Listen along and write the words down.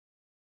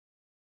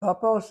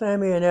Pawpaw,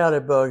 Sammy, and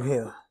Allybug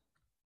here.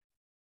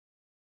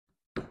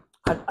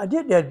 I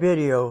did that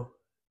video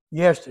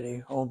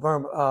yesterday on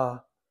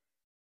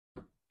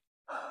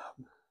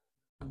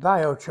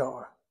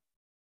biochar.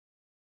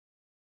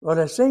 Well,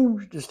 there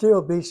seems to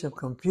still be some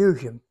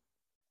confusion,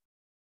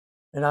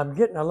 and I'm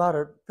getting a lot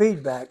of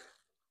feedback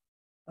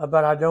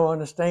about I don't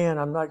understand,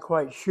 I'm not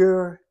quite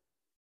sure,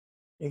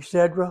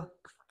 etc.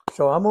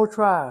 So I'm going to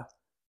try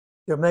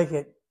to make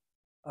it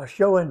a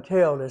show and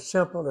tell as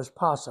simple as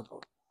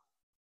possible.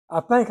 I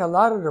think a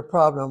lot of the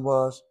problem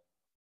was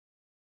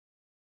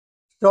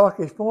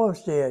Starkey's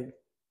Farmstead,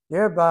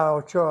 their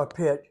biochar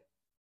pit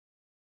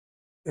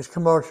is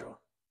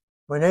commercial.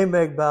 When they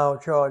make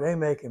biochar, they're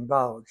making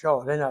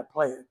biochar. They're not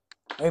playing.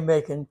 They're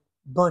making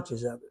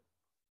bunches of it.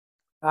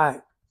 All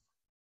right.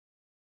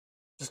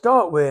 To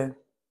start with,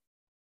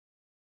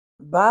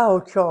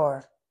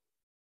 biochar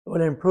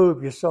will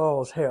improve your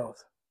soil's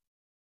health.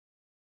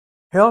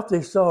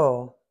 Healthy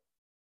soil,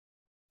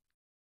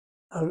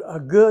 a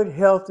good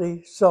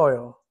healthy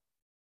soil,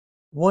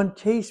 1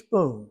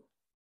 teaspoon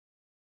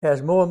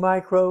has more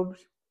microbes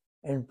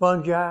and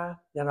fungi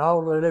than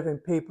all the living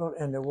people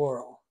in the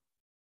world.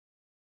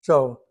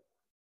 So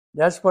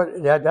that's what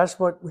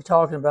we're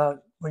talking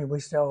about when we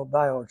sell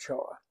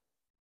biochar.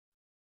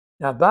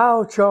 Now,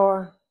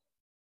 biochar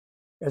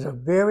is a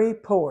very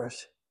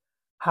porous,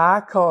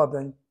 high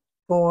carbon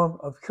form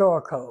of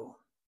charcoal.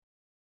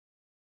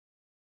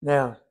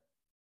 Now,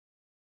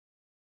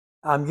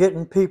 I'm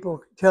getting people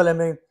telling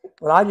me,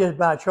 well, I just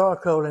buy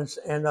charcoal and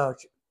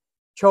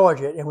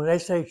charge it. And when they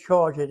say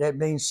charge it, that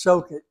means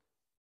soak it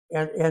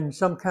in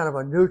some kind of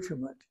a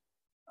nutriment,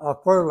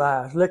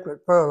 fertilizer, liquid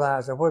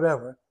fertilizer,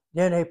 whatever.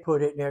 Then they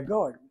put it in their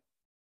garden.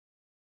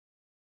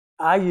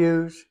 I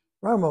use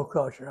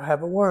permaculture. I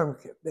have a worm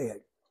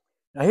bed.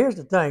 Now, here's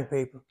the thing,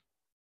 people.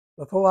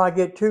 Before I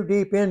get too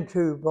deep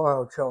into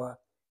biochar,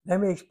 let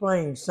me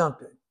explain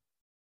something.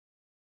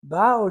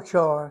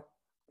 Biochar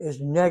is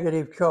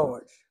negative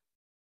charge.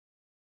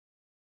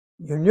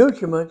 Your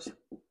nutriments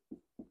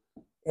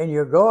in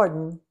your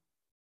garden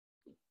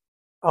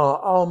are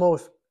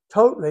almost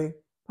totally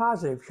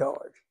positive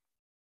charge.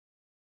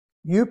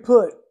 You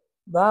put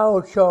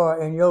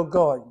biochar in your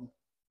garden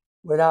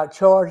without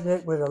charging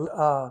it with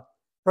a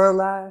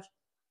fertilizer,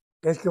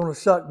 it's going to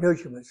suck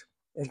nutrients.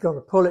 It's going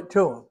to pull it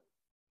to them.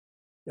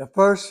 The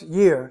first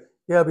year,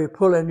 they'll be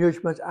pulling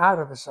nutrients out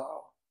of the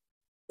soil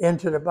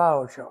into the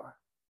biochar.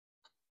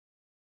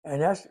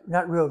 And that's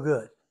not real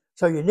good.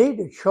 So you need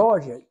to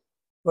charge it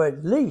for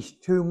at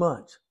least 2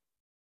 months.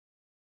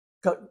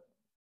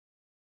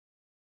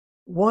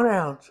 1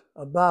 ounce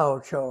of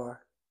biochar,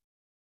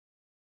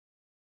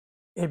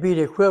 it'd be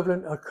the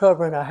equivalent of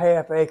covering a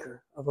half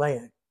acre of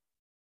land.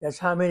 That's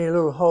how many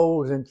little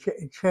holes and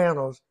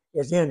channels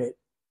is in it,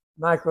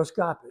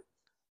 microscopic.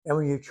 And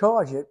when you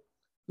charge it,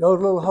 those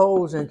little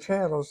holes and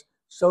channels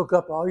soak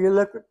up all your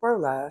liquid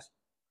fertilizer.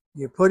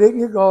 You put it in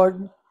your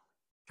garden,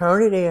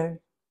 turn it in.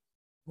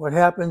 What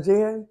happens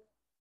then?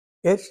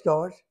 It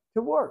starts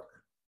to work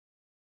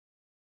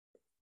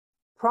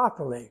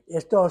properly.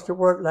 It starts to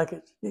work like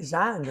it's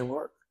designed to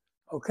work.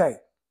 Okay.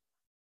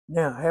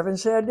 Now, having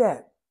said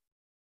that,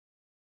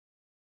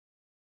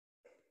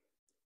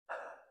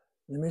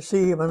 let me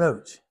see my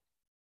notes.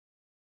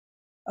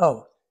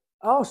 Oh,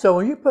 also,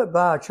 when you put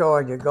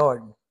biochar in your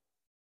garden,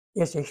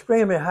 it's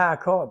extremely high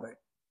carbon.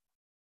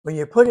 When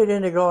you put it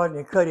in the garden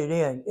and cut it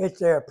in, it's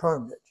there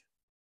permanent.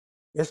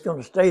 It's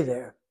going to stay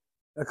there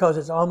because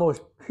it's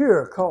almost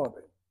pure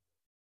carbon.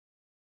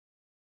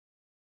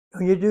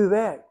 When you do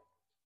that,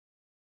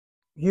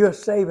 you're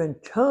saving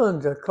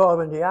tons of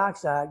carbon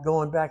dioxide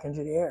going back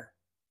into the air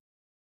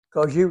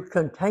because you're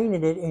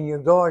containing it in your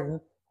garden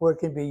where it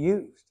can be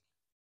used.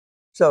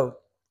 So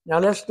now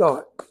let's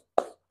start.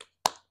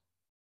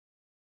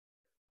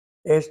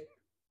 There's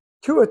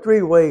 2 or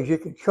 3 ways you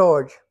can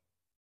charge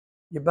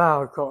your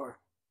biochar.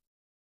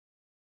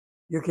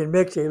 You can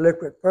mix a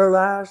liquid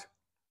fertilizer,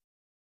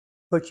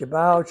 put your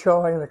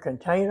biochar in a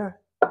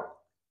container,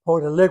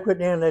 pour the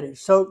liquid in, let it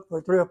soak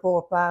for 3 or 4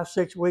 or 5,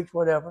 6 weeks,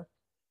 whatever.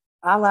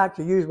 I like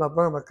to use my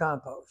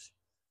vermicompost.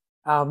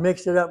 I'll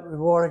mix it up with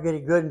water, get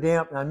it good and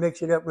damp, and I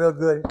mix it up real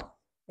good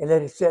and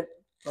let it sit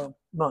for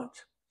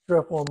months, 3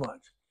 or 4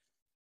 months.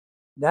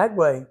 That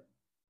way,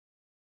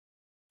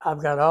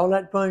 I've got all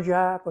that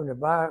fungi from the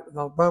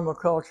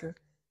vermiculture,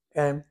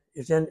 and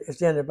it's in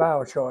the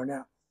biochar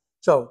now.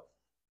 So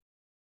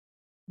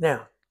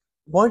now,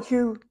 once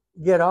you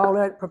get all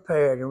that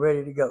prepared and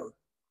ready to go,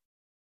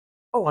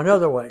 oh,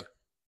 another way,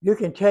 you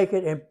can take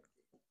it and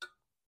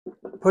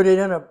put it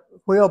in a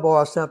wheelbarrow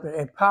or something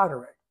and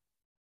powder it.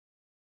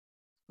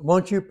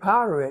 Once you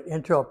powder it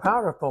into a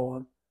powder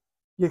form,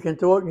 you can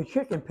throw it in your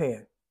chicken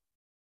pen.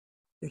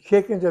 The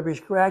chickens will be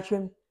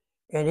scratching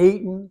and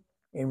eating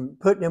and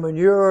putting the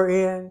manure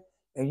in,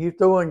 and you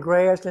throwing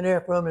grass in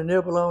there for them to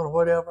nibble on or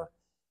whatever.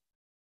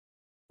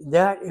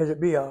 That is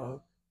be a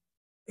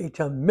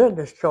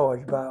tremendous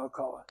charge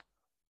biochar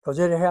because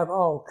it'll have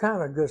all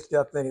kind of good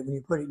stuff in it when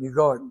you put it in your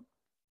garden.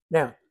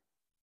 Now,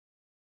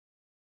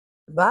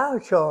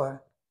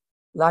 biochar,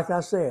 like I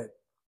said,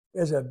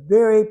 is a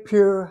very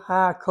pure,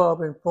 high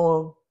carbon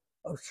form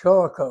of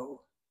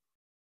charcoal.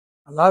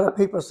 A lot of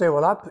people say,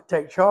 well,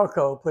 take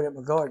charcoal, put it in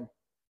my garden.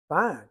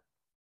 Fine.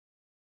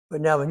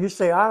 But now when you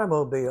say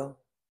automobile,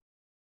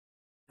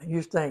 and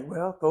you think,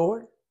 well,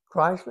 Ford,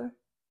 Chrysler,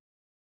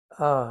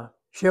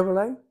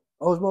 Chevrolet,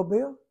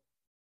 Oldsmobile,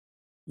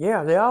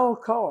 yeah, they're all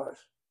cars.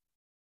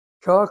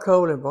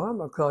 Charcoal and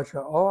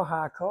permaculture are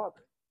high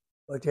carbon,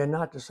 but they're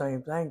not the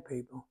same thing,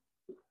 people.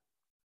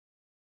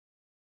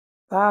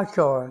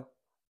 Biochar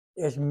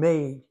is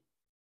made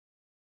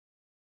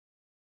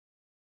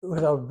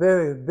with a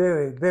very,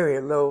 very,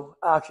 very low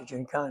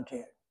oxygen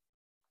content.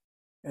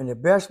 And the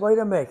best way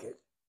to make it,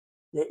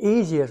 the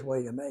easiest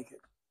way to make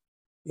it,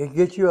 is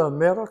get you a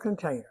metal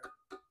container.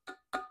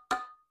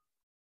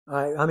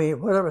 I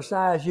mean, whatever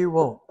size you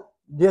want.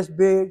 This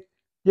big,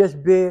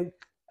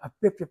 a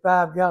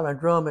 55-gallon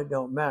drum, it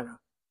don't matter.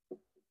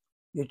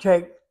 You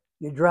take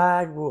your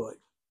dried wood.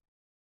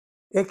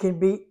 It can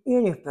be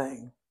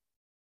anything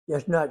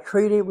that's not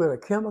treated with a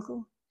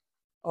chemical,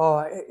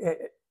 or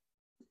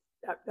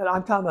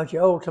I'm talking about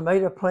your old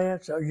tomato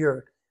plants or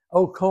your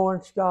old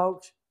corn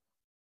stalks,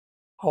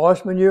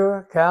 horse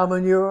manure, cow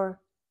manure.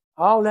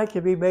 All that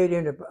can be made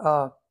into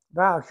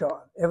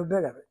biochar, every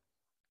bit of it.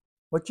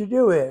 What you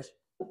do is,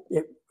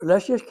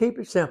 let's just keep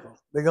it simple.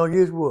 We're going to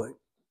use wood.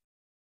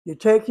 You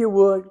take your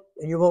wood,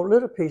 and you want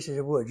little pieces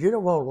of wood. You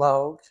don't want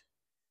logs.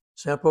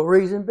 Simple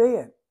reason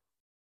being,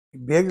 a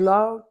big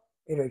log,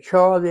 it'll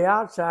char the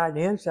outside,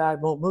 the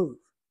inside won't move.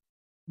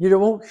 You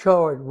don't want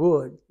charred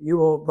wood. You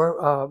want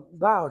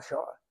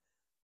biochar.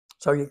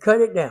 So you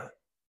cut it down.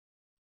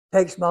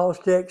 Take small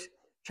sticks,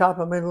 chop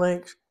them in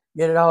lengths,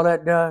 get it all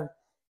that done.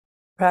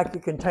 Pack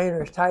your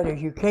container as tight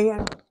as you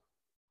can.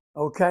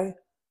 Okay?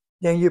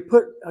 Then you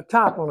put a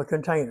top on the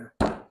container,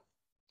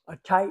 a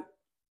tight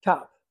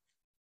top.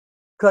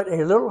 Cut a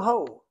little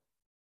hole,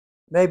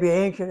 maybe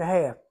 1.5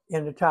 inches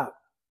in the top.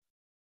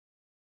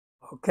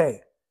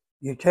 Okay,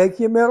 you take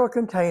your metal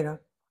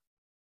container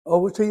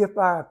over to your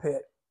fire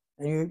pit,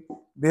 and you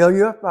build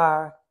your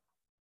fire,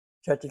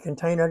 set the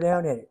container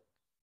down in it.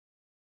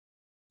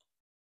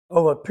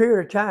 Over a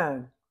period of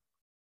time,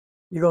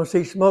 you're going to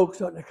see smoke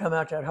starting to come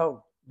out that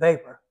hole,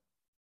 vapor.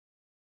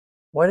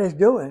 What it's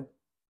doing,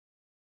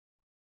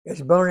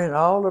 it's burning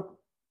all the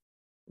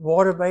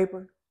water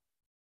vapor,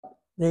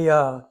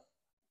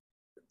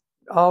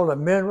 all the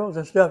minerals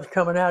and stuff is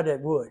coming out of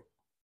that wood.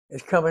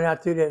 It's coming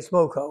out through that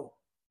smoke hole.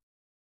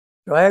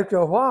 So after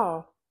a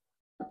while,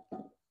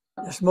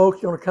 the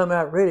smoke's going to come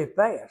out really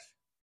fast.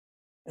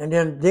 And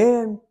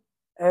then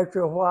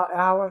after a while,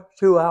 hour,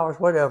 2 hours,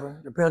 whatever,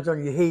 depends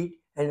on your heat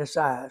and the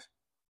size,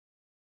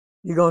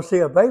 you're going to see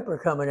a vapor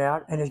coming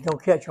out, and it's going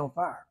to catch on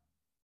fire.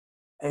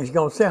 And it's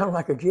going to sound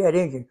like a jet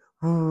engine,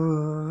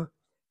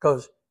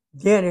 because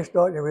then it's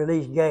starting to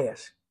release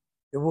gas,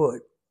 the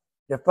wood.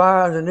 The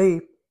fire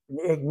underneath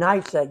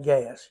ignites that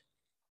gas,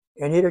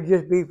 and it'll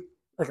just be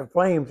like a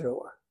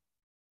flamethrower.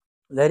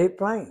 Let it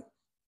flame.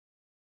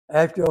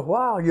 After a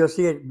while, you'll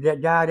see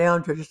it die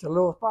down to just a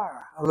little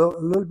fire, a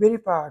little bitty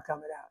fire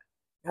coming out.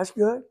 That's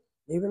good.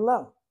 Leave it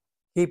alone.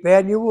 Keep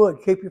adding your wood.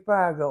 Keep your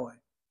fire going.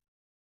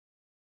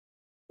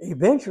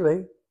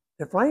 Eventually,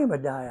 the flame will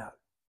die out,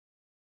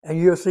 and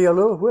you'll see a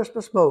little wisp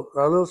of smoke,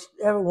 or a little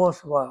every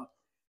once in a while.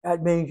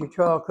 That means your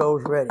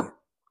charcoal's ready.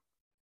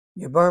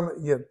 Your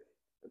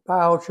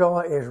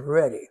biochar is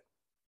ready.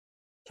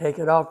 Take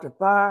it off the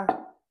fire.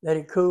 Let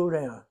it cool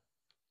down.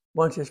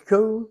 Once it's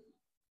cool,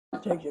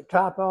 take the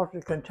top off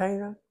the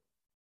container.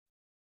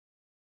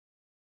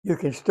 You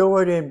can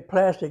store it in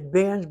plastic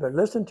bins, but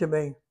listen to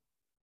me.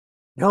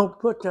 Don't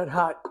put that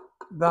hot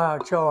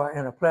biochar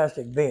in a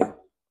plastic bin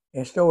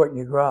and store it in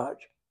your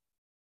garage,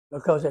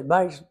 because it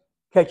might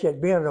catch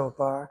that bin on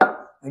fire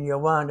and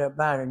you'll wind up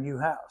buying a new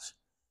house.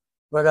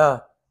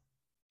 But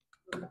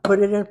put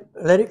it in,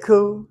 let it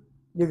cool.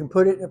 You can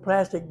put it in a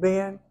plastic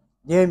bin,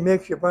 then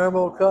mix your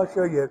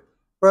permaculture, your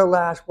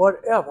fertilizer,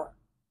 whatever.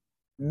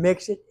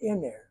 Mix it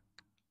in there.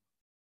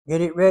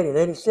 Get it ready.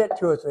 Let it sit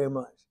 2 or 3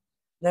 months.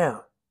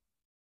 Now,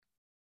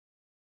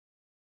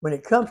 when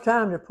it comes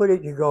time to put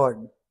it in your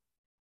garden,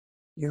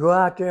 you go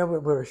out there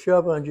with a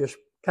shovel and just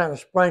kind of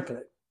sprinkle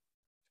it,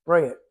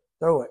 spray it,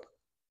 throw it.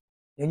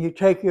 Then you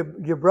take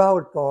your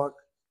broad fork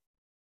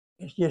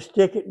and just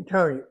stick it and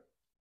turn it.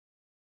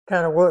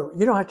 Kind of work.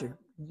 You don't have to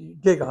you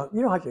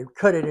don't have to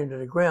cut it into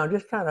the ground.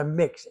 Just kind of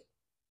mix it.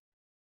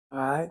 All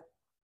right.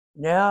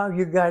 Now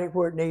you got it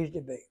where it needs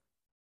to be.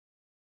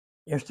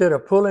 Instead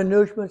of pulling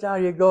nutrients out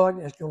of your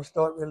garden, it's going to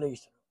start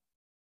releasing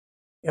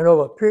them. And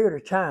over a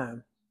period of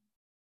time,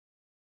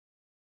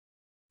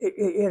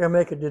 it'll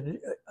make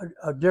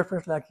a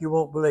difference like you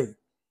won't believe.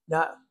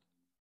 Now,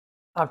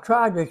 I've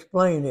tried to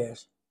explain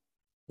this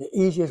the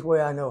easiest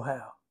way I know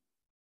how.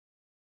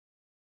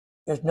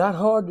 It's not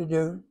hard to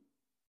do.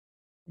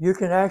 You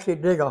can actually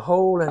dig a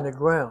hole in the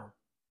ground,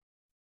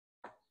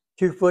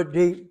 2 foot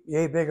deep,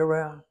 yay big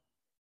around.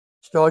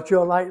 Start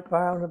your light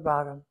fire on the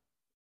bottom,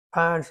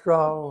 pine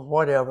straw,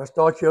 whatever.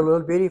 Start your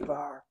little bitty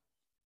fire.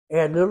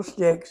 Add little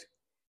sticks.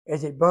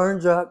 As it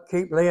burns up,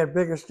 keep laying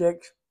bigger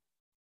sticks.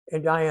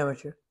 in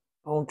diameter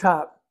on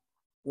top.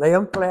 Lay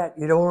them flat.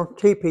 You don't want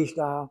TP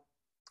style.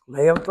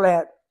 Lay them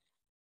flat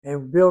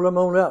and build them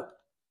on up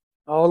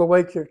all the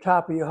way to the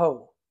top of your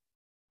hole.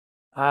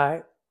 All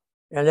right?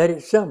 And let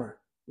it simmer.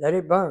 Let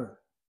it burn.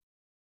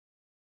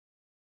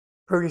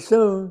 Pretty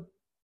soon,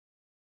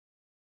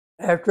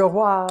 after a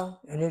while,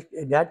 and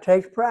that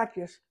takes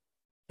practice,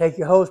 take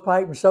your hose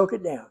pipe and soak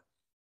it down.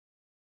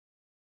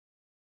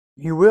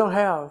 You will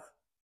have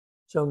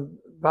some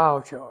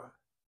biochar.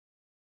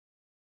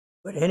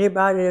 But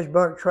anybody that's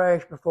burnt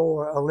trash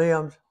before or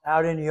limbs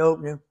out in the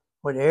opening,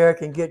 where the air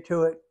can get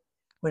to it,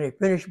 when they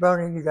finish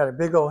burning, you got a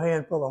big old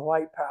handful of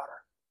white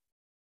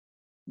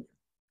powder.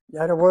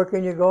 That'll work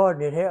in your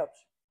garden, it helps.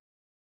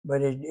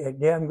 But it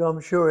damn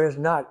gum sure is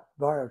not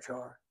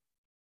biochar.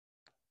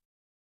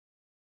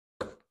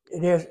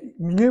 There's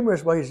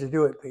numerous ways to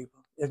do it, people.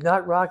 It's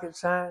not rocket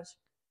science.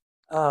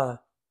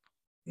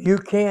 You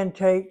can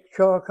take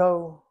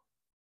charcoal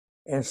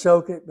and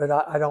soak it, but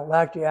I don't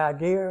like the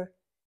idea.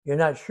 You're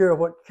not sure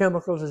what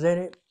chemicals is in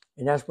it,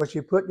 and that's what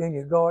you put in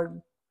your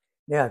garden.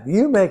 Now, if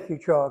you make your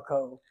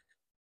charcoal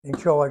and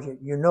charge it,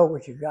 you know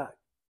what you got.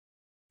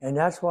 And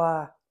that's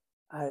why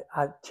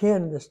I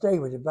tend to stay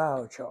with the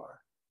biochar.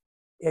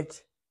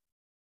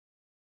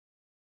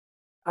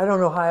 I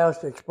don't know how else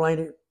to explain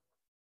it,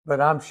 but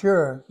I'm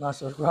sure my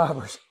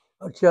subscribers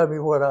will tell me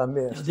what I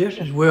missed. Now, this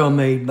is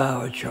well-made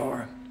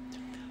biochar.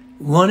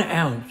 1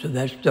 ounce of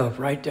that stuff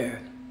right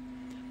there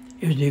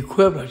is the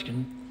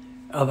equivalent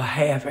of a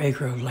 ½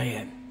 acre of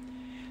land.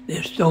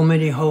 There's so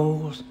many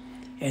holes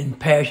and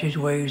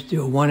passageways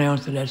through 1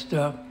 ounce of that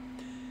stuff.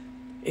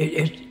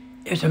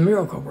 It's a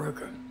miracle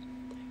worker.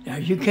 Now,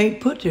 you can't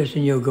put this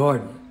in your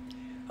garden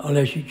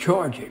unless you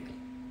charge it,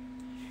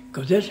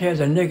 because this has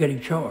a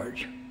negative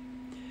charge.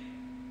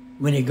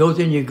 When it goes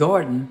in your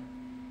garden,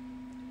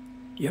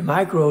 your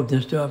microbes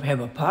and stuff have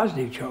a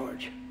positive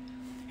charge,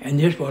 and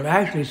this will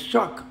actually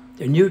suck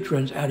the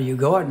nutrients out of your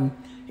garden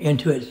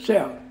into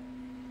itself.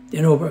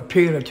 Then over a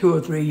period of 2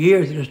 or 3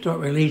 years, it'll start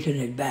releasing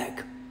it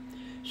back.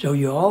 So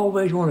you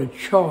always want to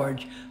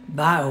charge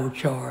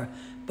biochar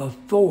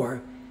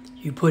before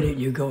you put it in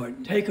your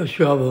garden. Take a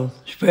shovel,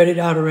 spread it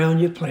out around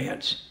your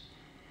plants.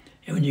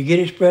 And when you get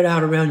it spread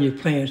out around your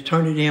plants,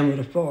 turn it in with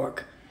a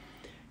fork.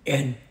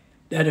 And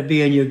that'll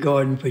be in your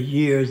garden for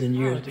years and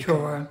years.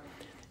 Biochar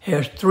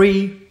has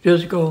 3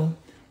 physical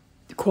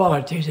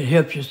qualities that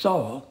help your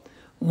soil.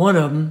 One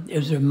of them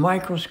is the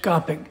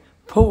microscopic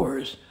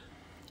pores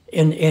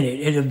in it.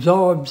 It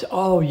absorbs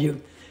all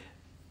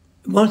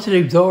once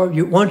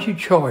you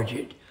charge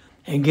it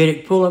and get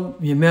it full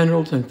of your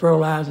minerals and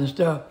fertilizers and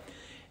stuff,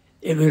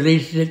 it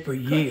releases it for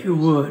years. Cut your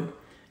wood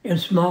in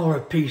smaller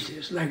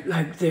pieces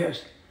like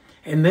this,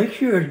 and make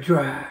sure it's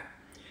dry.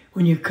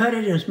 When you cut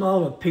it in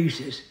smaller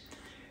pieces,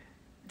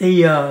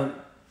 the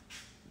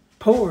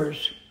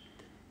pores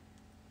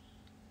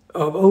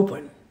are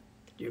open,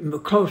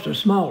 close to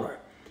smaller,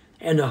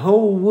 and the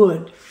whole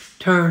wood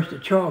turns to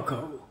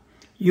charcoal.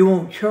 You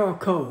want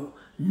charcoal,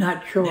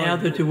 not charcoal. Now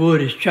that the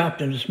wood is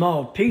chopped into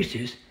small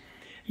pieces,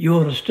 you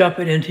want to stuff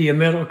it into your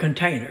metal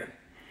container.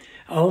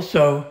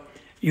 Also,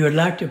 you would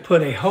like to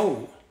put a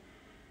hole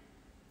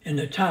in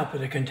the top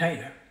of the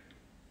container.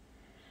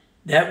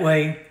 That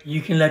way,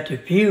 you can let the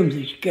fumes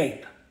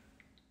escape.